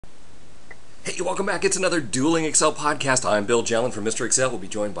Hey, welcome back. It's another Dueling Excel podcast. I'm Bill Jelen from Mr. Excel. We'll be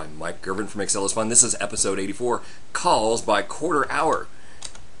joined by Mike Gervin from excelisfun. This is episode 84, Calls by Quarter Hour.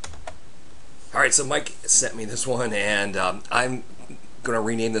 All right, so Mike sent me this one, and I'm going to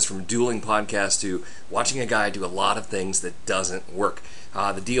rename this from Dueling Podcast to watching a guy do a lot of things that doesn't work.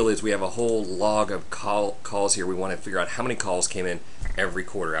 The deal is we have a whole log of calls here. We want to figure out how many calls came in every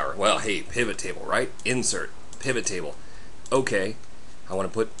quarter hour. Well, hey, pivot table, right? Insert, pivot table. Okay. I want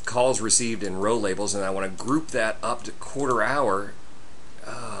to put calls received in row labels, and I want to group that up to quarter hour.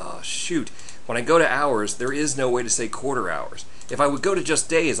 Oh, shoot. When I go to hours, there is no way to say quarter hours. If I would go to just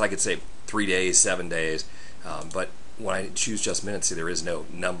days, I could say 3 days, 7 days. But when I choose just minutes, see, there is no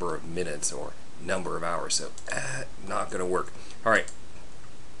number of minutes or number of hours. So, not going to work. All right,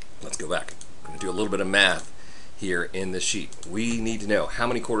 let's go back. I'm going to do a little bit of math here in this sheet. We need to know how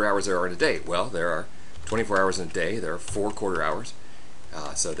many quarter hours there are in a day. Well, there are 24 hours in a day. There are 4 quarter hours.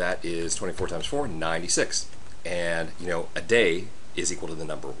 So that is 24 times 4, 96. And, a day is equal to the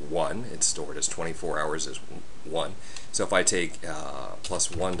number 1. It's stored as 24 hours as 1. So if I take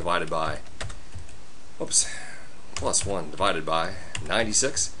plus 1 divided by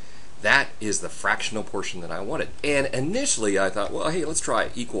 96, that is the fractional portion that I wanted. And initially I thought, well, hey, let's try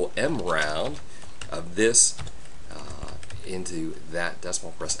equal m round of this into that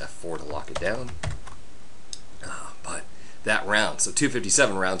decimal. Press F4 to lock it down. But that round, so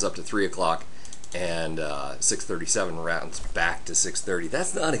 257 rounds up to 3 o'clock, and 637 rounds back to 6:30.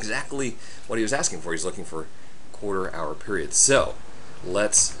 That's not exactly what he was asking for. He's looking for quarter hour periods. So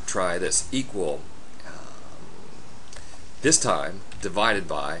let's try this. Equal this time divided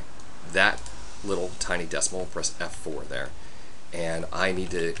by that little tiny decimal. Press F4 there, and I need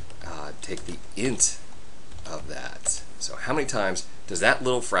to take the int of that. So how many times does that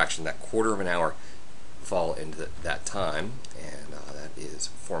little fraction, that quarter of an hour, fall into that time? And that is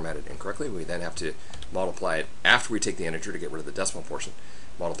formatted incorrectly. We then have to multiply it after we take the integer to get rid of the decimal portion.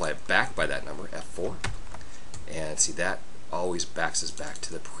 Multiply it back by that number, F4. And see, that always backs us back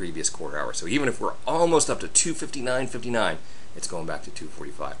to the previous quarter hour. So even if we're almost up to 259.59, it's going back to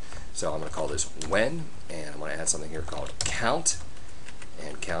 245. So I'm going to call this when, and I'm going to add something here called count.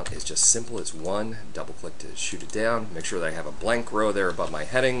 And count is just simple as 1. Double click to shoot it down. Make sure that I have a blank row there above my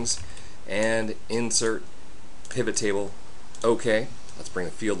headings. And insert pivot table. Okay, let's bring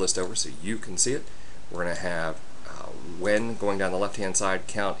the field list over so you can see it. We're going to have when going down the left hand side,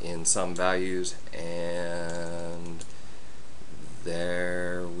 count in some values, and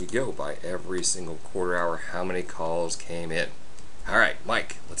there we go. By every single quarter hour, how many calls came in. All right,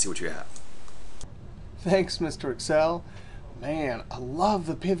 Mike, let's see what you have. Thanks, Mr. Excel. Man, I love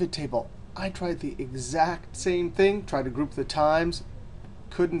the pivot table. I tried the exact same thing, tried to group the times,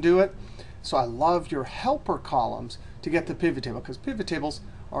 couldn't do it. So I love your helper columns to get the pivot table, because pivot tables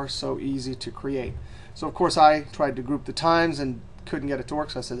are so easy to create. So of course I tried to group the times and couldn't get it to work,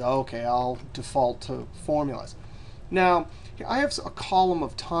 so I said, okay, I'll default to formulas. Now, I have a column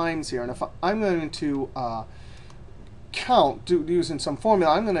of times here, and if I'm going to count using some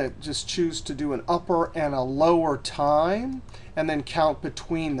formula, I'm going to just choose to do an upper and a lower time, and then count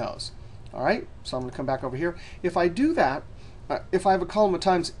between those. All right, so I'm going to come back over here. If I do that, if I have a column of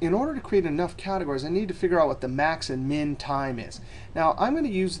times, in order to create enough categories, I need to figure out what the max and min time is. Now, I'm going to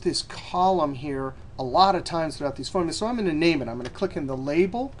use this column here a lot of times throughout these formulas, so I'm going to name it. I'm going to click in the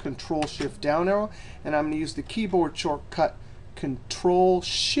label, Control-Shift-Down arrow, and I'm going to use the keyboard shortcut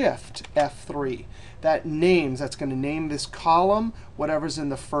Control-Shift F3. That's going to name this column whatever's in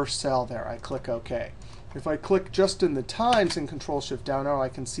the first cell there. I click OK. If I click just in the times and Control-Shift-Down arrow, I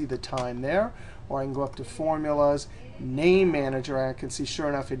can see the time there. Or I can go up to Formulas, Name Manager, and I can see, sure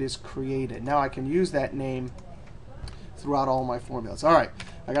enough, it is created. Now I can use that name throughout all my formulas. All right,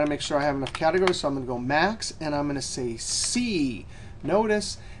 I got to make sure I have enough categories, so I'm going to go max, and I'm going to say C.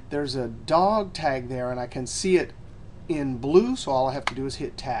 Notice there's a dog tag there, and I can see it in blue, so all I have to do is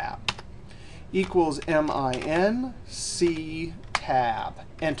hit Tab. Equals MIN, C, Tab.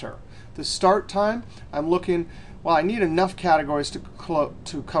 Enter. The start time, I'm looking. Well, I need enough categories to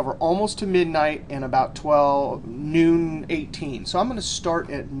cover almost to midnight and about noon 18. So I'm going to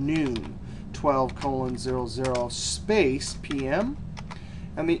start at noon, 12:00 space PM.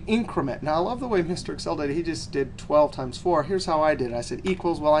 And the increment. Now, I love the way Mr. Excel did it. He just did 12 times 4. Here's how I did it. I said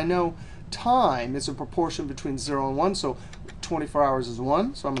equals. Well, I know time is a proportion between 0 and 1. So 24 hours is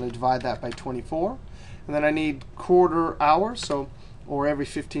 1. So I'm going to divide that by 24. And then I need quarter hours, or every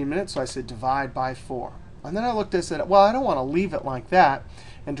 15 minutes. So I said divide by 4. And then I looked and said, well, I don't want to leave it like that.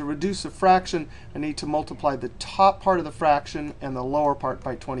 And to reduce a fraction, I need to multiply the top part of the fraction and the lower part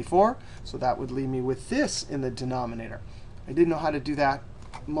by 24. So that would leave me with this in the denominator. I didn't know how to do that.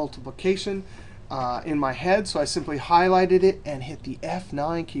 multiplication in my head, so I simply highlighted it and hit the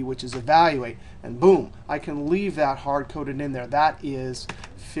F9 key, which is evaluate, and boom, I can leave that hard-coded in there. That is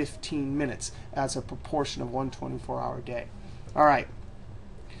 15 minutes as a proportion of one 24-hour day. All right.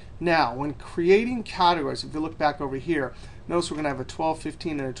 Now, when creating categories, if you look back over here, notice we're going to have a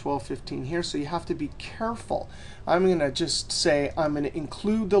 12:15 and a 12:15 here, so you have to be careful. I'm going to just say I'm going to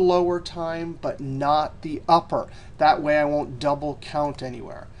include the lower time, but not the upper. That way I won't double count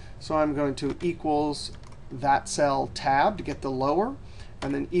anywhere. So I'm going to equals that cell tab to get the lower,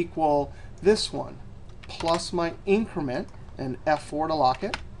 and then equal this one plus my increment, and F4 to lock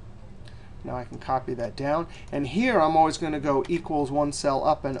it. Now I can copy that down. And here I'm always going to go equals one cell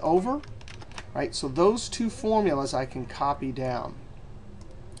up and over. Right? So those two formulas I can copy down.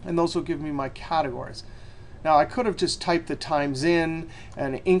 And those will give me my categories. Now I could have just typed the times in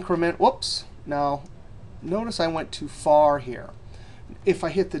and increment. Whoops. Now notice I went too far here. If I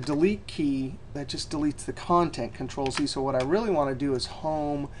hit the delete key, that just deletes the content, Control-Z. So what I really want to do is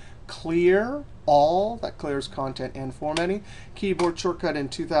home clear all. That clears content and formatting. Keyboard shortcut in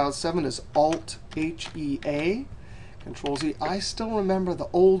 2007 is Alt-HEA. Control-Z. I still remember the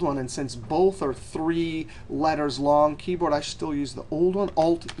old one, and since both are 3 letters long, keyboard, I still use the old one,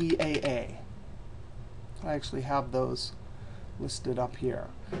 Alt-EAA. I actually have those listed up here.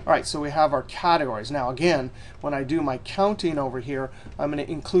 All right, so we have our categories. Now, again, when I do my counting over here, I'm going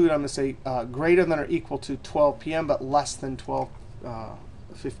to include, I'm going to say greater than or equal to 12 p.m., but less than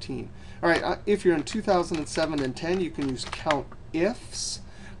 12:15. All right, if you're in 2007 and 10, you can use COUNTIFs,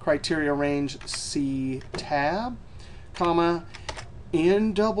 criteria range C tab, comma,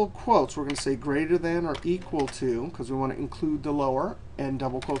 in double quotes. We're going to say greater than or equal to, because we want to include the lower, and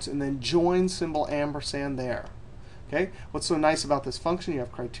double quotes, and then join symbol ampersand there. Okay. What's so nice about this function? You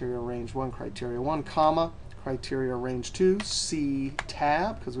have criteria range 1, criteria 1, comma, criteria range 2, C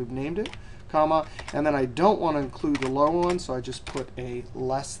tab, because we've named it, comma, and then I don't want to include the lower one, so I just put a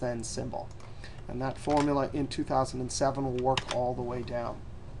less than symbol. And that formula in 2007 will work all the way down.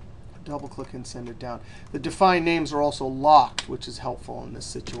 Double click and send it down. The defined names are also locked, which is helpful in this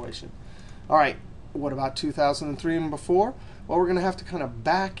situation. All right, what about 2003 and before? Well, we're going to have to kind of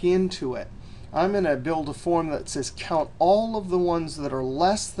back into it. I'm going to build a formula that says count all of the ones that are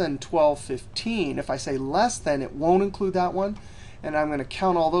less than 12:15. If I say less than, it won't include that one. And I'm going to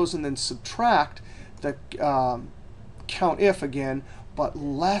count all those and then subtract the COUNTIF again, but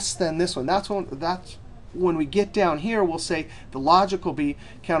less than this one. That's when we get down here, we'll say the logic will be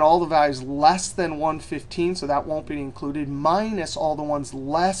count all the values less than 1:15, so that won't be included, minus all the ones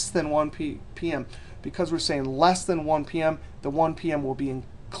less than 1 p.m. Because we're saying less than 1 p.m., the 1 p.m. will be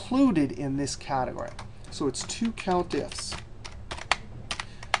included in this category. So it's 2 COUNTIFs.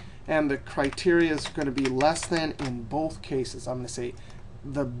 And the criteria is going to be less than in both cases. I'm going to say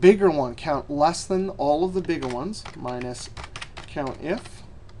the bigger one, count less than all of the bigger ones, minus COUNTIF.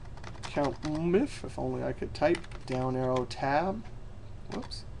 COUNTIF, if only I could type, down arrow tab.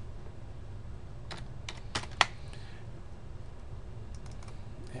 Whoops.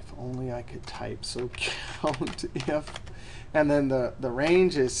 If only I could type. So COUNTIF. And then the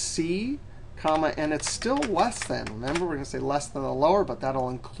range is C, comma, and it's still less than. Remember, we're going to say less than the lower, but that'll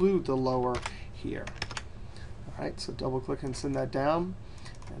include the lower here. All right, so double click and send that down.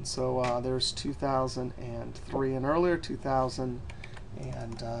 And so there's 2003 and earlier,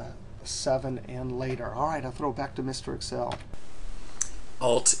 2007 and later. All right, I'll throw it back to Mr. Excel.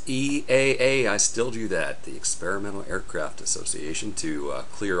 Alt-EAA, I still do that, the Experimental Aircraft Association, to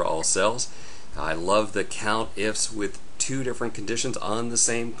clear all cells. I love the COUNTIFs with 2 different conditions on the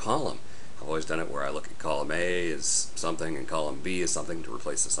same column. I've always done it where I look at column A as something and column B as something to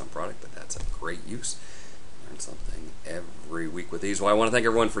replace the sum product, but that's a great use. Learn something every week with these. Well, I want to thank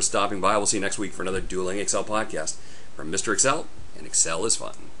everyone for stopping by. We'll see you next week for another Dueling Excel podcast from Mr. Excel, and Excel is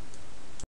fun.